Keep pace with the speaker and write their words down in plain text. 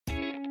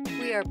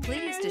We are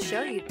pleased to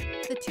show you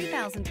the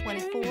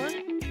 2024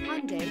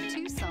 Hyundai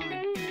Tucson.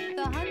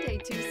 The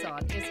Hyundai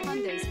Tucson is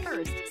Hyundai's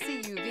first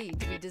CUV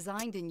to be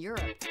designed in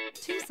Europe.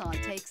 Tucson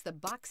takes the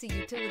boxy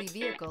utility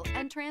vehicle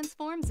and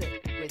transforms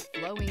it. With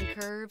flowing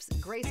curves,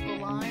 graceful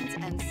lines,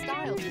 and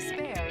style to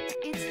spare,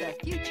 it's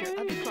the future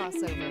of the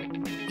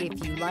crossover.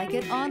 If you like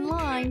it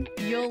online,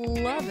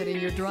 you'll love it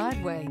in your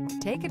driveway.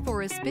 Take it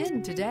for a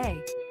spin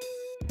today.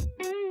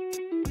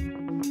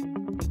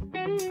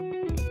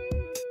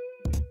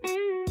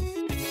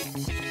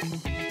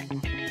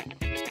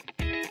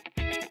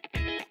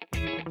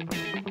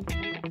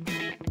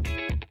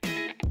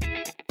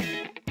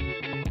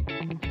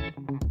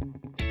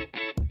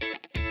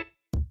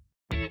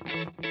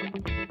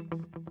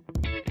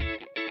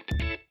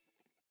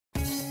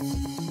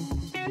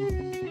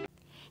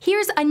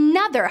 Here's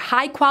another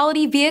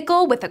high-quality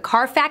vehicle with a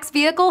Carfax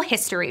Vehicle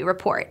History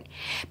Report.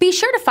 Be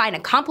sure to find a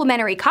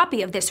complimentary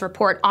copy of this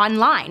report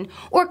online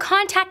or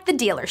contact the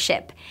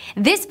dealership.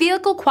 This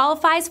vehicle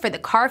qualifies for the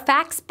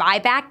Carfax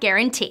Buyback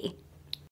Guarantee.